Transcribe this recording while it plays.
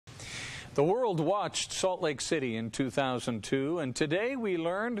The world watched Salt Lake City in 2002, and today we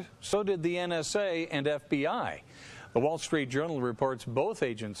learned so did the NSA and FBI. The Wall Street Journal reports both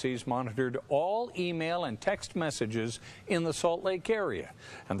agencies monitored all email and text messages in the Salt Lake area,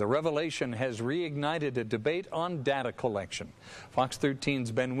 and the revelation has reignited a debate on data collection. Fox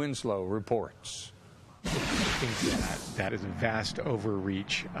 13's Ben Winslow reports. I think that is a vast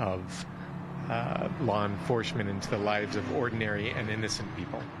overreach of law enforcement into the lives of ordinary and innocent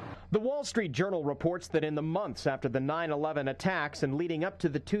people. The Wall Street Journal reports that in the months after the 9/11 attacks and leading up to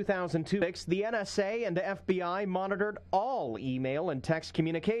the 2002 attacks, the NSA and FBI monitored all email and text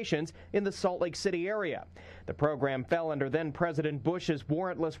communications in the Salt Lake City area. The program fell under then-President Bush's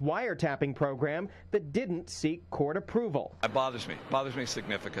warrantless wiretapping program that didn't seek court approval. It bothers me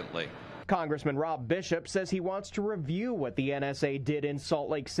significantly. Congressman Rob Bishop says he wants to review what the NSA did in Salt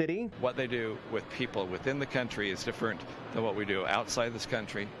Lake City. What they do with people within the country is different than what we do outside this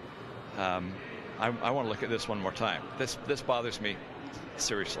country. I want to look at this one more time. This bothers me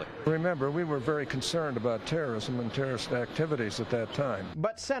seriously. Remember, we were very concerned about terrorism and terrorist activities at that time.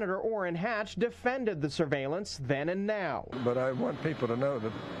 But Senator Orrin Hatch defended the surveillance then and now. But I want people to know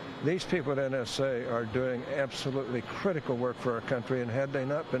that these people at NSA are doing absolutely critical work for our country, and had they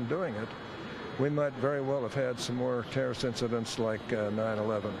not been doing it, we might very well have had some more terrorist incidents like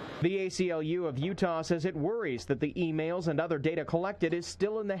 9/11. The ACLU of Utah says it worries that the emails and other data collected is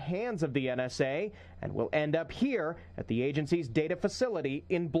still in the hands of the NSA and will end up here at the agency's data facility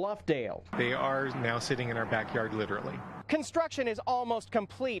in Bluffdale. They are now sitting in our backyard, literally. Construction is almost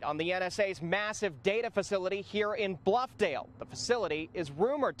complete on the NSA's massive data facility here in Bluffdale. The facility is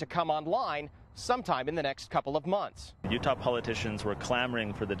rumored to come online sometime in the next couple of months. Utah politicians were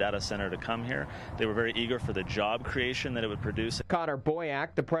clamoring for the data center to come here. They were very eager for the job creation that it would produce. Connor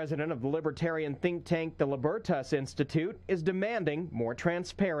Boyack, the president of the libertarian think tank the Libertas Institute, is demanding more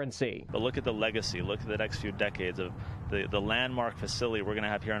transparency. But look at the legacy, look at the next few decades of the landmark facility we're going to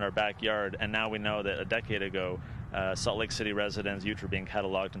have here in our backyard, and now we know that a decade ago Salt Lake City residents, Utah, were being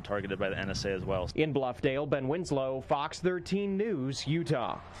cataloged and targeted by the NSA as well. In Bluffdale, Ben Winslow, Fox 13 News,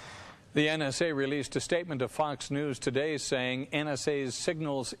 Utah. The NSA released a statement to Fox News today saying NSA's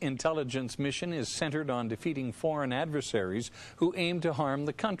signals intelligence mission is centered on defeating foreign adversaries who aim to harm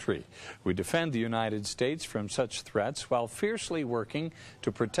the country. We defend the United States from such threats while fiercely working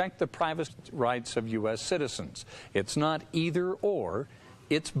to protect the private rights of U.S. citizens. It's not either or,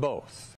 it's both.